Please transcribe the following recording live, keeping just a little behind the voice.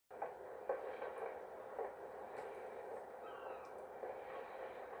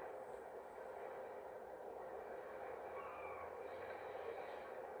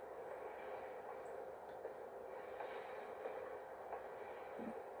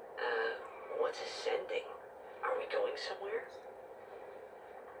What's ascending? Are we going somewhere?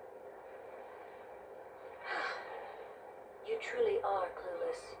 You truly are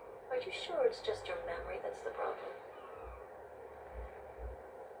clueless. Are you sure it's just your memory that's the problem?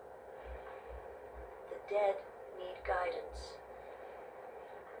 The dead need guidance.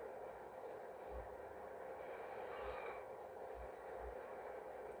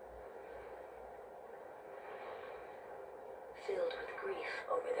 Filled with grief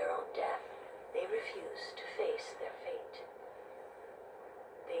over their own death, they refuse to face their fate.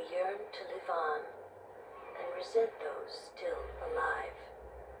 They yearn to live on and resent those still alive.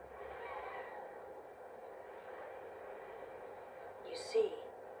 You see,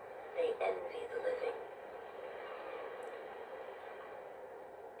 they envy the living.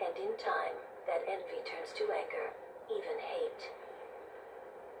 And in time, that envy turns to anger, even hate.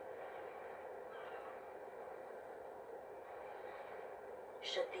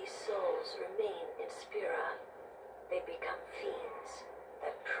 Should these souls remain in Spira, they become fiends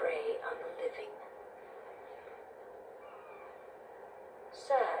that prey on the living.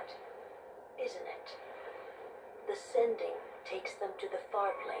 Sad, isn't it? The sending takes them to the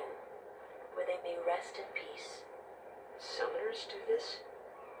far plane, where they may rest in peace. Summoners do this?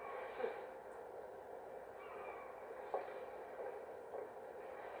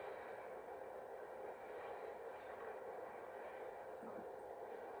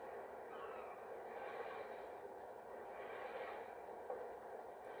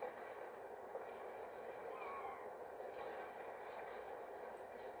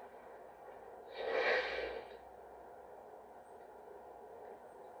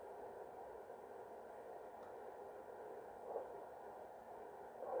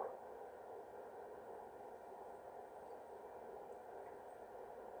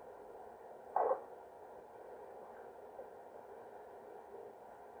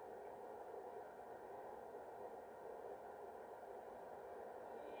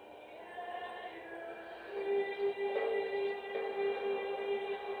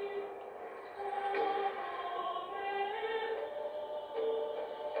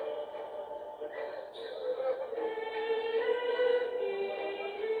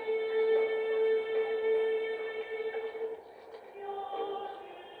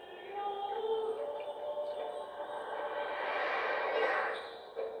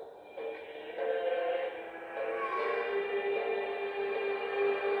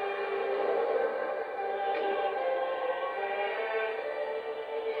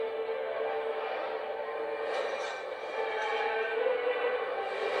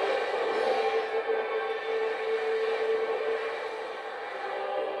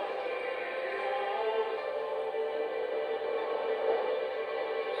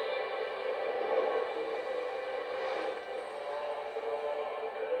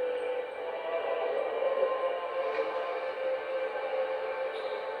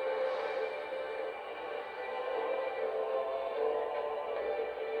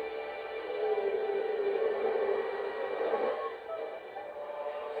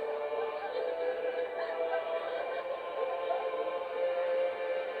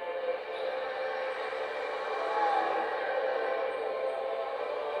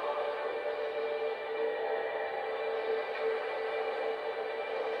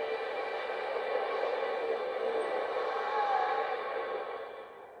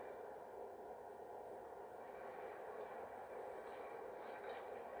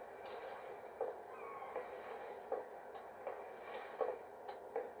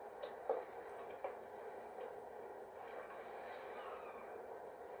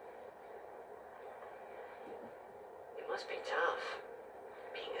 Must be tough,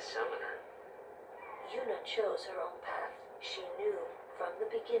 being a summoner. Yuna chose her own path. She knew from the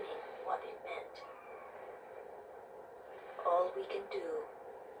beginning what it meant. All we can do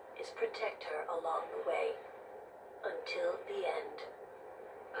is protect her along the way, until the end.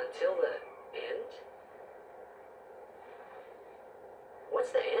 Until the end?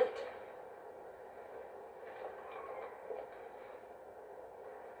 What's the end?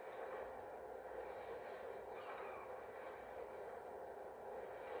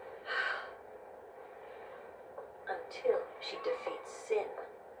 Until she defeats sin.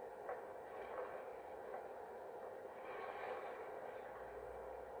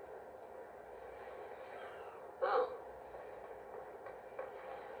 Oh.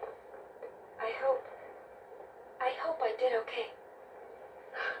 I hope I did okay.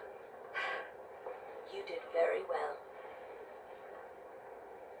 You did very well.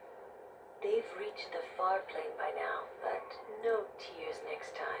 They've reached the far plane by now, but no tears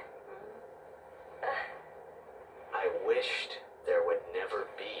next time. I wished there would never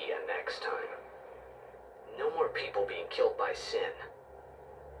be a next time. being killed by Sin.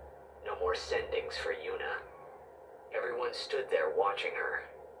 No more sendings for Yuna. Everyone stood there watching her.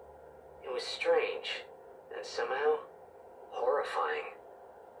 It was strange, and somehow horrifying.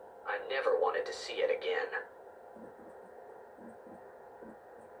 I never wanted to see it again.